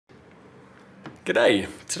G'day,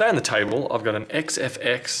 today on the table I've got an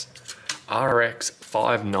XFX RX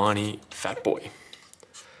 590 Fatboy.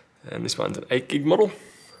 And this one's an 8GB model,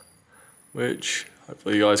 which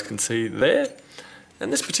hopefully you guys can see there.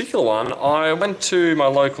 And this particular one, I went to my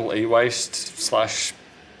local ewaste slash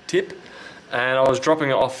tip and I was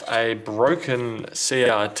dropping off a broken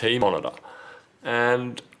CRT monitor.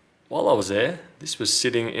 And while I was there, this was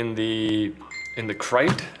sitting in the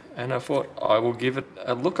crate and I thought I will give it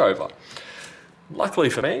a look over. Luckily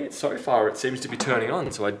for me, so far it seems to be turning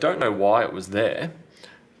on, so I don't know why it was there,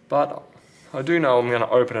 but I do know I'm going to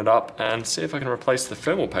open it up and see if I can replace the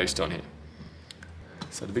thermal paste on here.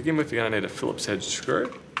 So to begin with, you're going to need a Phillips head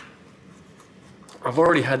screw. I've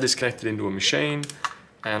already had this connected into a machine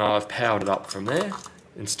and I've powered it up from there,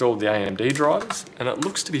 installed the AMD drivers, and it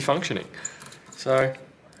looks to be functioning. So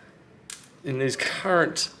in these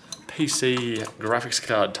current PC graphics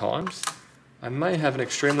card times, I may have an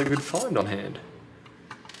extremely good find on hand,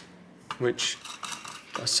 which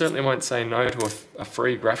I certainly won't say no to a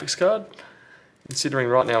free graphics card, considering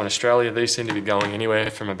right now in Australia these seem to be going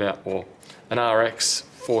anywhere from about, well, an RX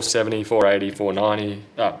 470, 480, 490,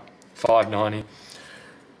 590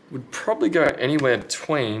 would probably go anywhere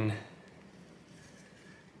between,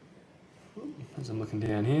 as I'm looking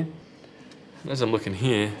down here, as I'm looking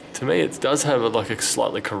here, to me it does have like a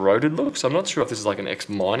slightly corroded look, so I'm not sure if this is like an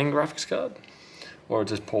ex-mining graphics card or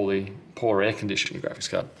just poor air conditioning graphics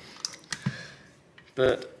card.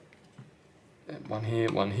 But one here,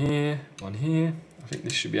 one here, one here. I think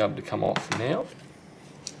this should be able to come off now.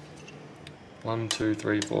 1, 2,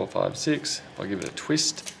 3, 4, 5, 6. If I give it a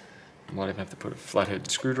twist, I might even have to put a flathead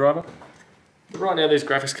screwdriver. But right now these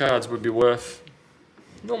graphics cards would be worth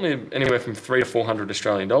normally anywhere from 300 to 400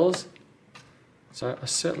 Australian dollars. So I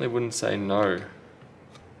certainly wouldn't say no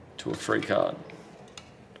to a free card.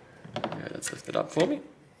 Okay, let's lift it up for me.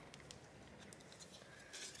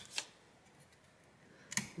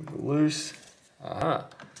 Wiggle loose. Aha.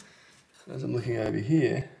 As I'm looking over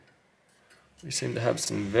here, we seem to have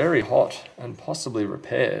some very hot and possibly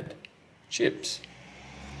repaired chips.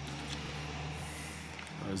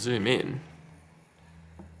 If I zoom in,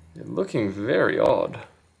 they're looking very odd.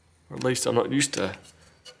 Or at least I'm not used to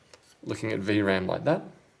looking at VRAM like that.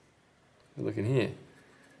 Looking here.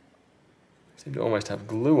 Seem to almost have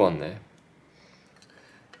glue on there.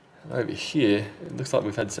 And over here, it looks like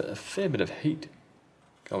we've had a fair bit of heat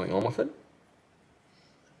going on with it.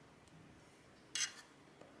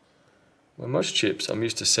 Well, most chips I'm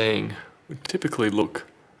used to seeing would typically look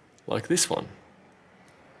like this one.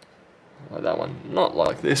 Like that one, not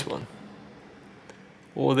like this one.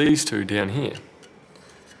 Or these two down here.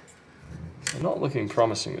 So not looking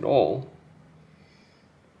promising at all.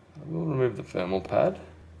 I will remove the thermal pad.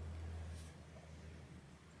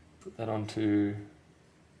 Put that back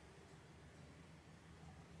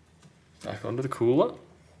onto the cooler.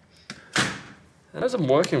 And as I'm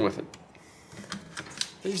working with it,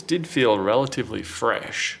 these did feel relatively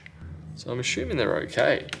fresh, so I'm assuming they're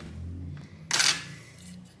okay.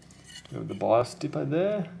 Have the BIOS dipper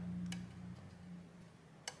there.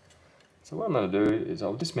 So what I'm going to do is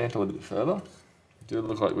I'll dismantle it a bit further. It does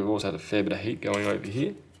look like we've also had a fair bit of heat going over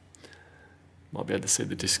here. Might be able to see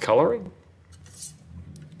the discolouring.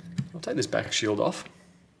 I'll take this back shield off.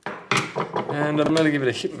 And I'm going to give it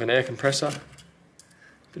a hit with an air compressor. A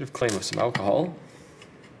bit of clean with some alcohol.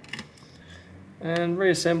 And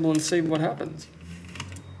reassemble and see what happens.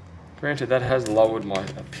 Granted, that has lowered my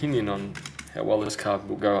opinion on how well this card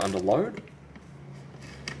will go under load.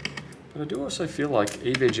 But I do also feel like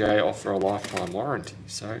EVGA offer a lifetime warranty,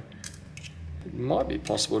 so it might be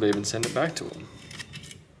possible to even send it back to them.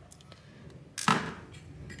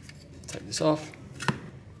 Take this off.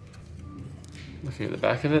 Looking at the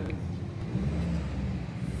back of it.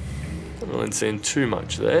 Not really seeing too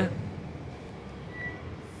much there.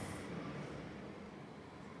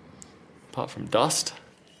 Apart from dust.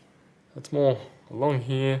 It's more along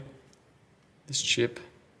here, this chip,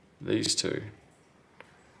 these two.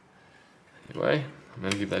 Anyway, I'm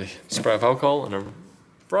going to give that a spray of alcohol and a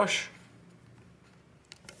brush.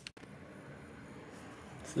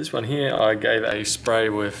 So this one here, I gave a spray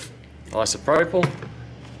with isopropyl,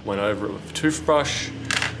 went over it with a toothbrush,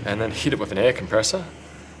 and then hit it with an air compressor.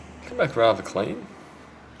 Come back rather clean.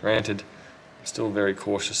 Granted, I'm still very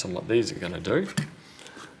cautious on what these are going to do.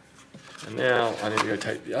 And now I need to go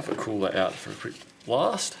take the upper cooler out for a quick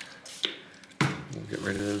blast. We'll get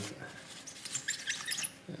rid of,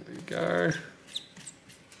 there we go.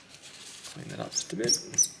 Clean that up just a bit.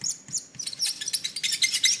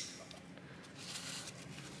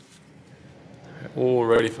 All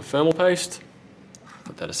ready for thermal paste.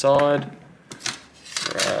 Put that aside.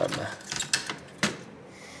 Grab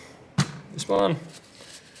one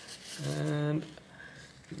and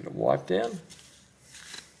give it a wipe down.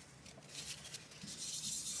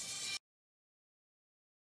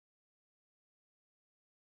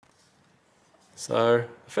 So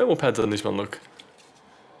the thermal pads on this one look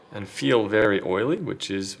and feel very oily,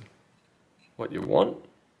 which is what you want.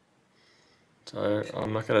 So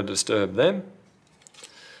I'm not going to disturb them.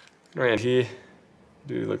 Around here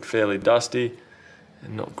do look fairly dusty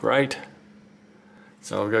and not great.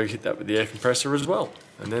 So I'll go hit that with the air compressor as well,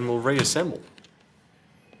 and then we'll reassemble.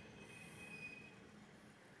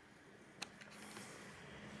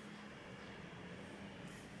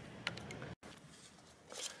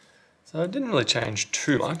 So it didn't really change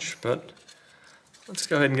too much, but let's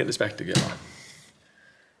go ahead and get this back together.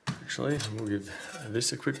 Actually, we'll give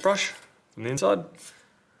this a quick brush from the inside.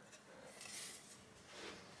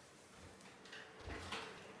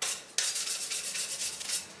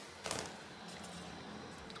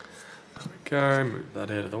 There we go, move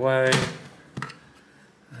that out of the way.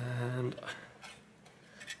 And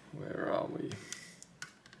where are we?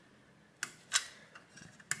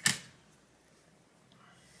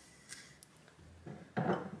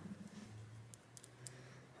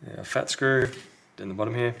 Yeah, fat screw down the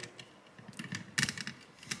bottom here.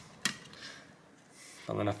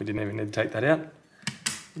 Funnily enough, we didn't even need to take that out.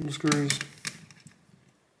 Little screws.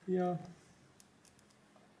 Yeah.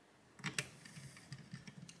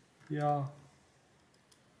 Yeah.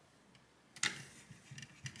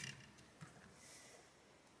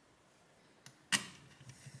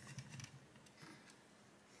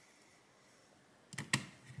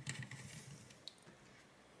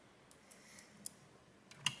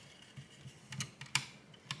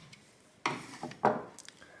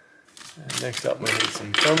 And next up, we need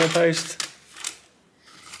some thermal paste.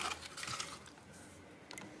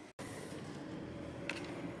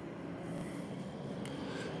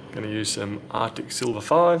 Going to use some Arctic Silver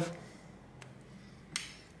 5.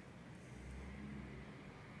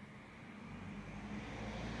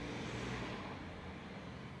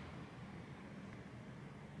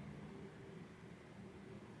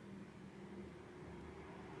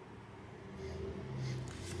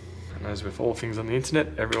 And as with all things on the internet,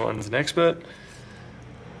 everyone's an expert.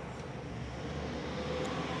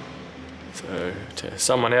 So to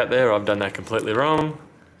someone out there, I've done that completely wrong.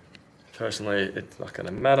 Personally, it's not going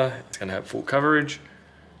to matter. It's going to have full coverage.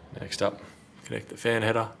 Next up, connect the fan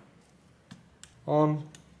header on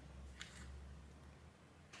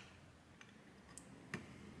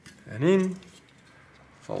and in.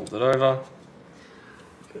 Fold it over.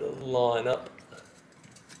 Get a line up.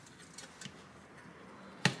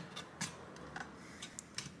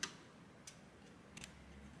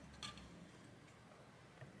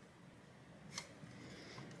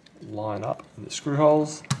 Line up the screw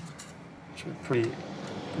holes. Pretty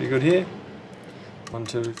good here. 1,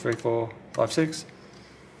 2, 3, 4, 5, 6.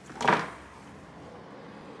 Now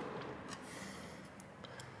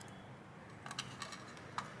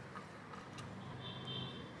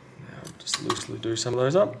just loosely do some of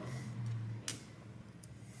those up.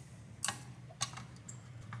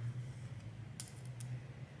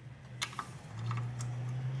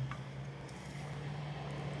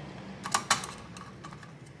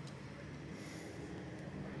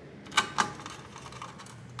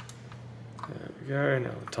 There we go, now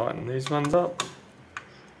we'll tighten these ones up.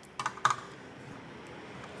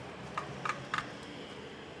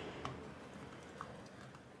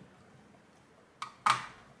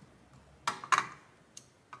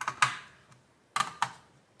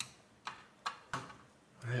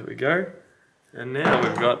 There we go. And now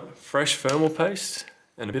we've got fresh thermal paste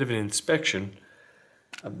and a bit of an inspection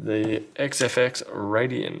of the XFX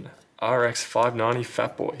RX 590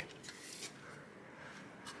 Fatboy.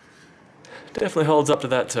 Definitely holds up to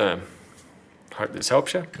that term. Hope this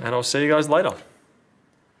helps you, and I'll see you guys later.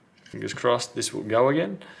 Fingers crossed this will go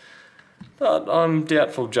again, but I'm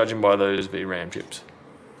doubtful judging by those VRAM chips.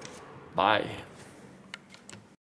 Bye.